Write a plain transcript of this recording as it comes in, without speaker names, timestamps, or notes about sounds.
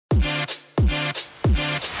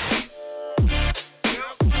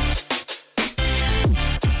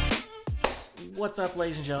What's up,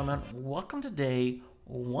 ladies and gentlemen? Welcome to day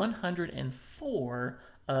 104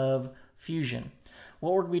 of Fusion.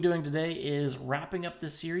 What we're going to be doing today is wrapping up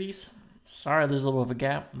this series. Sorry, there's a little bit of a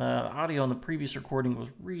gap. The audio on the previous recording was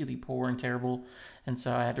really poor and terrible, and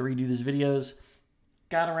so I had to redo these videos.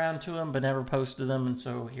 Got around to them, but never posted them, and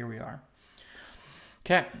so here we are.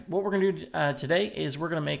 Okay, what we're going to do today is we're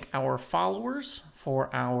going to make our followers for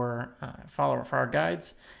our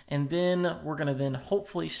guides, and then we're going to then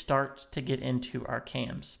hopefully start to get into our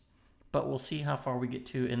cams. But we'll see how far we get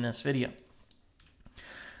to in this video.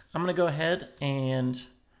 I'm going to go ahead and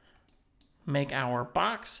make our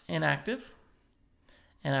box inactive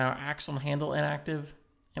and our axle handle inactive,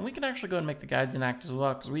 and we can actually go and make the guides inactive as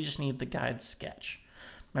well because we just need the guide sketch.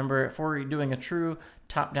 Remember, if we're doing a true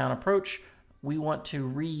top-down approach, we want to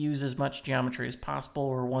reuse as much geometry as possible,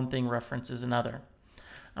 or one thing references another.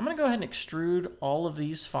 I'm going to go ahead and extrude all of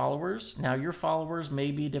these followers. Now, your followers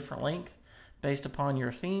may be a different length based upon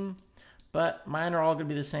your theme, but mine are all going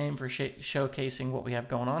to be the same for showcasing what we have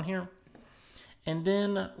going on here. And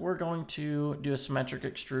then we're going to do a symmetric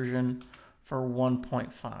extrusion for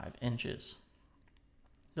 1.5 inches.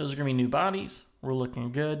 Those are going to be new bodies. We're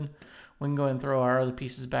looking good. We can go ahead and throw our other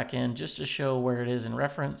pieces back in just to show where it is in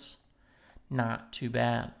reference. Not too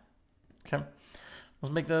bad. Okay,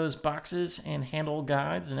 let's make those boxes and handle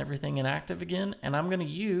guides and everything inactive again. And I'm going to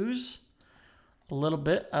use a little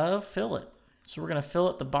bit of fillet. So we're going to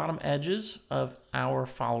fillet the bottom edges of our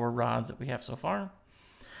follower rods that we have so far.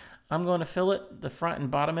 I'm going to fillet the front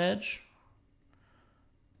and bottom edge.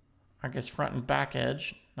 I guess front and back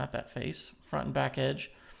edge, not that face, front and back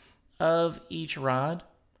edge of each rod.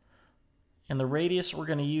 And the radius we're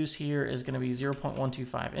going to use here is going to be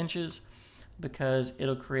 0.125 inches. Because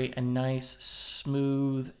it'll create a nice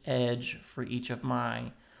smooth edge for each of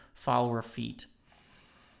my follower feet.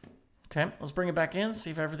 Okay, let's bring it back in,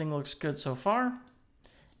 see if everything looks good so far,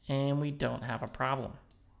 and we don't have a problem.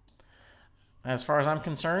 As far as I'm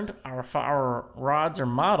concerned, our rods are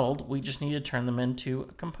modeled. We just need to turn them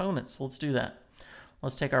into components. So let's do that.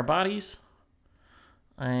 Let's take our bodies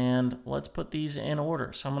and let's put these in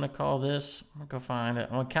order. So I'm going to call this, I'm going to go find it.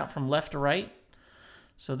 I'm going to count from left to right.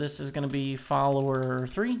 So this is going to be follower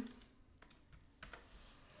 3.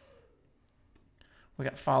 We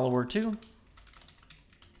got follower 2.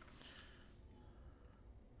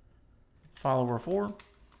 Follower 4.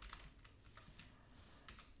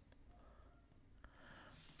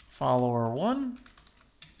 Follower 1.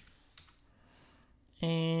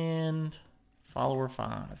 And follower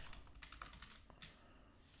 5.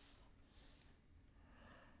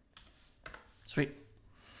 Sweet.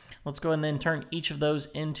 Let's go and then turn each of those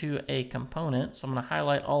into a component. So I'm going to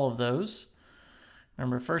highlight all of those.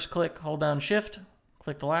 Remember, first click, hold down Shift,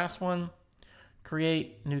 click the last one,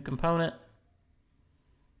 create new component,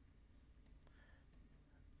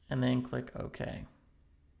 and then click OK.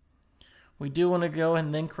 We do want to go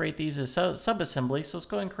and then create these as subassembly. So let's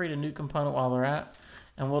go ahead and create a new component while they're at,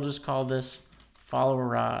 and we'll just call this follower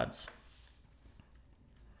rods.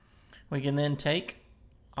 We can then take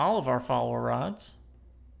all of our follower rods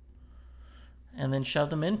and then shove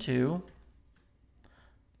them into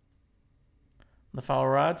the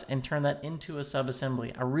follower rods and turn that into a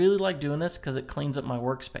subassembly. I really like doing this because it cleans up my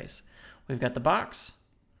workspace. We've got the box,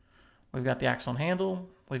 we've got the axle and handle,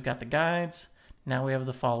 we've got the guides, now we have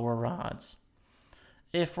the follower rods.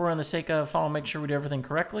 If we're on the sake of make sure we do everything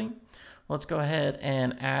correctly, let's go ahead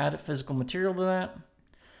and add physical material to that.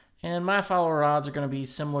 And my follower rods are going to be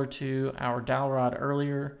similar to our dowel rod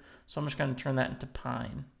earlier, so I'm just going to turn that into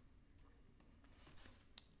pine.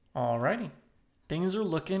 Alrighty, things are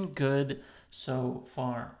looking good so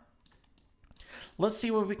far. Let's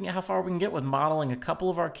see what how far we can get with modeling a couple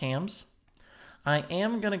of our cams. I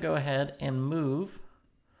am going to go ahead and move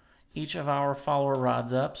each of our follower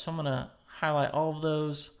rods up. So I'm going to highlight all of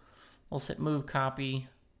those. We'll hit Move Copy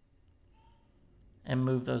and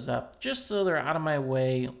move those up just so they're out of my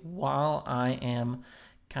way while I am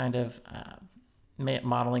kind of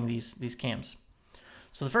modeling these cams.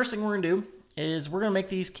 So the first thing we're going to do is we're going to make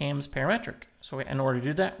these cams parametric. So in order to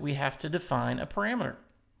do that, we have to define a parameter.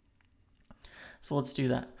 So let's do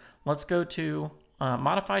that. Let's go to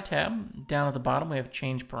Modify tab. Down at the bottom, we have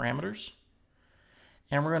Change Parameters.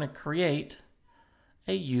 And we're going to create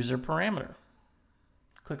a user parameter.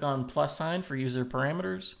 Click on plus sign for user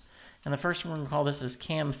parameters. And the first one we're going to call this is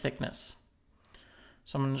cam thickness.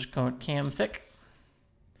 So I'm going to just go with cam thick.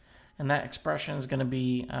 And that expression is going to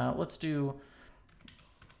be, let's do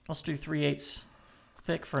 3/8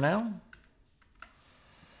 thick for now.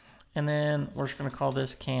 And then we're just going to call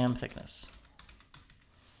this cam thickness.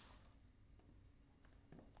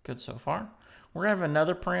 Good so far. We're going to have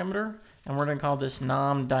another parameter, and we're going to call this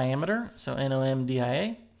nom diameter, so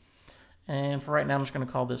NOMDIA. And for right now, I'm just going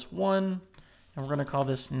to call this 1, and we're going to call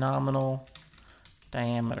this nominal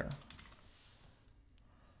diameter.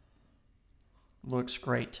 Looks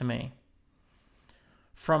great to me.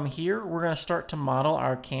 From here, we're going to start to model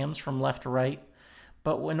our cams from left to right.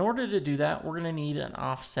 But in order to do that, we're going to need an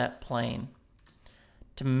offset plane.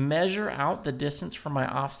 To measure out the distance from my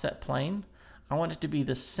offset plane, I want it to be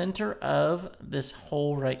the center of this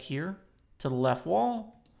hole right here to the left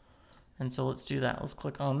wall. And so let's do that. Let's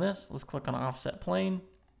click on this. Let's click on offset plane.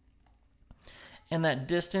 And that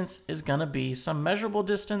distance is going to be some measurable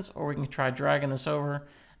distance, or we can try dragging this over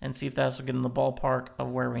and see if that's getting in the ballpark of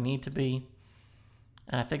where we need to be.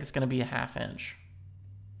 And I think it's going to be a 1/2 inch.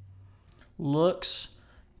 Looks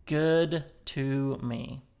good to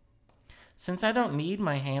me. Since I don't need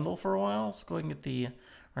my handle for a while, let's go ahead and get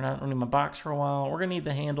or not need my box for a while. We're going to need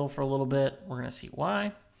the handle for a little bit. We're going to see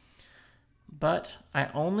why. But I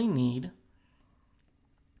only need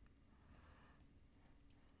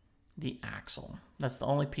the axle. That's the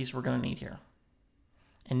only piece we're going to need here.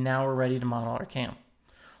 And now we're ready to model our cam.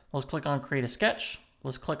 Let's click on create a sketch.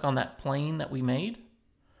 Let's click on that plane that we made.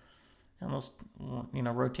 And let's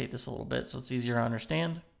rotate this a little bit so it's easier to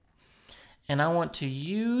understand. And I want to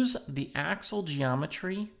use the axle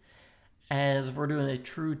geometry as if we're doing a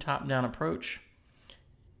true top-down approach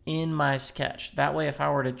in my sketch. That way, if I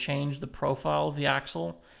were to change the profile of the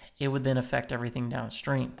axle, it would then affect everything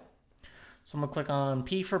downstream. So I'm going to click on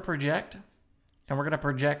P for project, and we're going to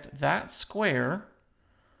project that square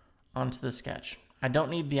onto the sketch. I don't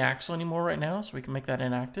need the axle anymore right now, so we can make that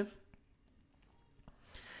inactive.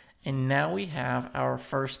 And now we have our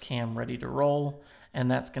first cam ready to roll, and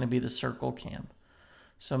that's going to be the circle cam.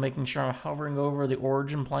 So making sure I'm hovering over the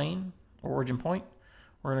origin plane, or origin point,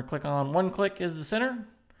 we're going to click on, one click is the center,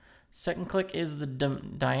 second click is the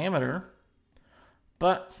diameter,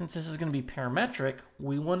 but since this is going to be parametric,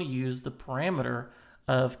 we want to use the parameter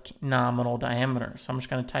of nominal diameter. So I'm just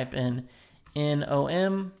going to type in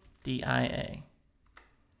NOMDIA.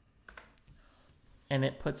 And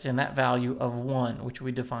it puts in that value of 1, which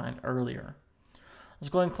we defined earlier. Let's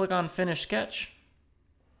go ahead and click on Finish Sketch.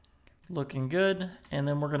 Looking good. And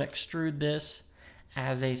then we're going to extrude this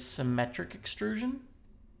as a symmetric extrusion.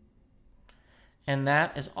 And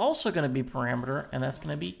that is also going to be parameter, and that's going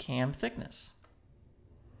to be cam thickness.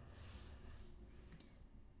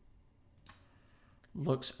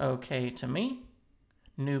 Looks okay to me.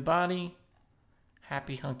 New body.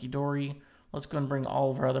 Happy hunky-dory. Let's go and bring all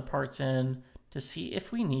of our other parts in to see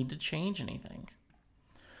if we need to change anything.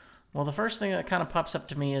 Well, the first thing that kind of pops up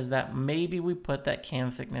to me is that maybe we put that cam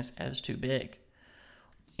thickness as too big.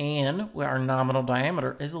 And our nominal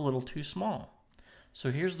diameter is a little too small.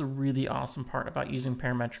 So here's the really awesome part about using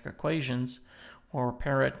parametric equations or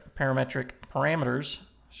parametric parameters,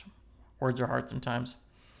 words are hard sometimes,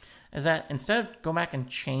 is that instead of going back and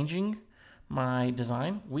changing my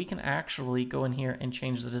design, we can actually go in here and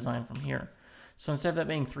change the design from here. So instead of that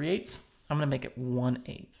being 3/8, I'm going to make it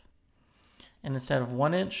 1/8. And instead of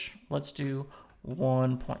 1 inch, let's do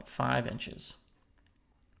 1.5 inches.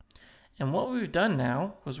 And what we've done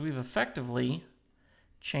now was we've effectively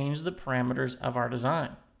changed the parameters of our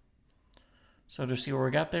design. So to see where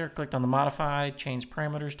we got there, clicked on the Modify, Change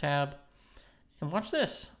Parameters tab. And watch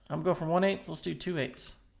this. I'm going to go from 1/8, let's do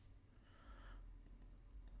 2/8.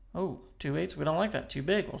 Oh, 2/8, we don't like that. Too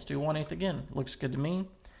big. Let's do 1/8 again. Looks good to me.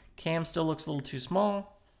 Cam still looks a little too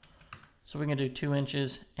small. So we're going to do 2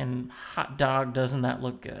 inches, and hot dog, doesn't that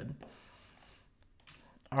look good?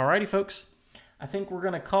 Alrighty, folks. I think we're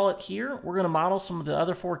going to call it here. We're going to model some of the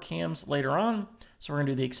other 4 cams later on. So we're going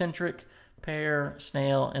to do the eccentric, pear,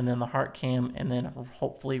 snail, and then the heart cam, and then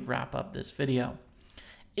hopefully wrap up this video.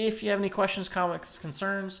 If you have any questions, comments,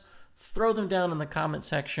 concerns, throw them down in the comment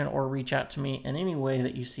section or reach out to me in any way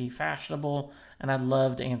that you see fashionable, and I'd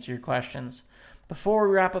love to answer your questions. Before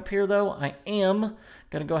we wrap up here, though, I am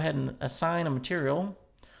going to go ahead and assign a material.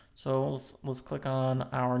 So let's click on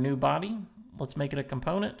our new body. Let's make it a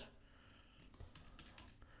component.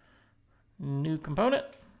 New component.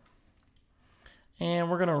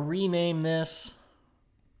 And we're going to rename this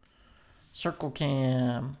Circle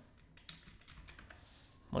Cam.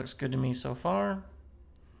 Looks good to me so far.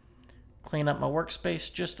 Clean up my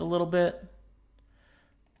workspace just a little bit.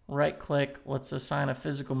 Right click, let's assign a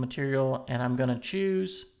physical material, and I'm going to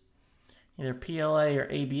choose either PLA or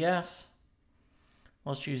ABS.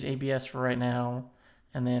 Let's choose ABS for right now.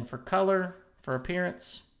 And then for color, for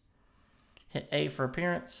appearance, hit A for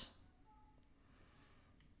appearance.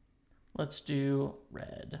 Let's do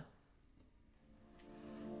red.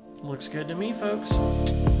 Looks good to me, folks.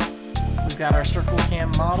 we've got our circle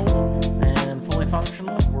cam modeled and fully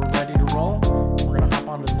functional. We're ready to roll.